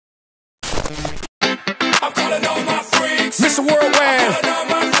I'm calling all my freaks. Mr. Worldwide, All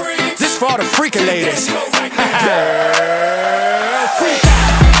my freaks. this for all the freaking ladies. Girl, Freak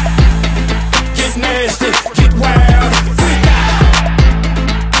out. Get nasty, get wild. Freak out.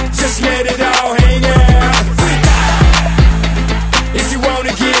 Just let it all hang out. Freak out. If you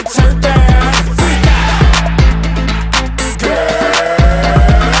wanna get turned down. Freak out. Girl,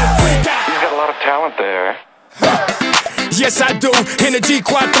 freak out. You've got a lot of talent there. Yes, I do. In the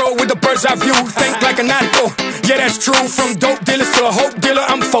G4 with the bird's eye view. Think like a nautical. Yeah, that's true. From dope dealers to a hope dealer,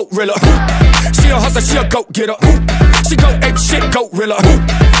 I'm folk rilla. She a hustler, she a goat getter. She go ape shit, goat rilla.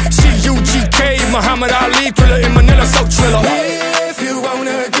 She UGK, Muhammad Ali, thriller in Manila, so triller. if you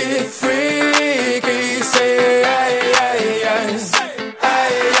wanna get freaky, say aye, aye, aye.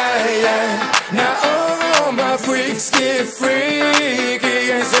 Aye, aye, aye. Now all my freaks get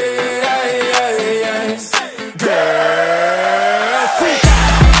freaky and say aye, aye, aye. Girl, freak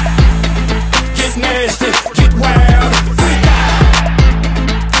out. Get nasty, get wild. Freak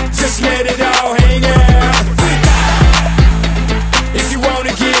out. Just let it all hang out. Freak out. If you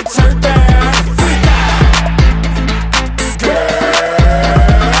wanna get turned down. Freak out.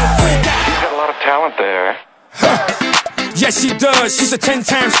 Girl, freak out. You've got a lot of talent there. Yes, she does. She's a 10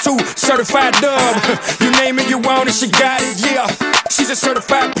 times 2 certified dub. You name it, you want it, she got it, yeah. She's a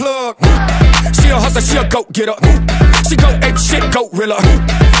certified plug. She a hustler, she a goat getter. She go ape shit, goat rilla.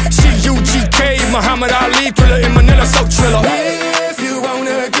 She UGK, Muhammad Ali, thriller in Manila, so triller. If you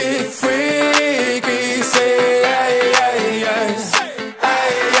wanna get freaky, say aye, aye, aye.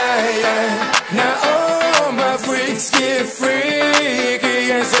 Aye, aye, aye. Now all my freaks get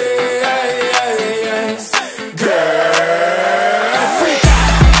freaky and say aye, aye, aye. Girl, freak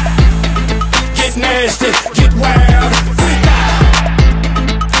out. Get nasty, get wild. Freak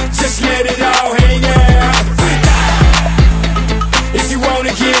out. Just let it all hang out. Freak out. If you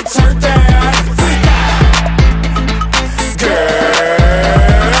wanna get turned down.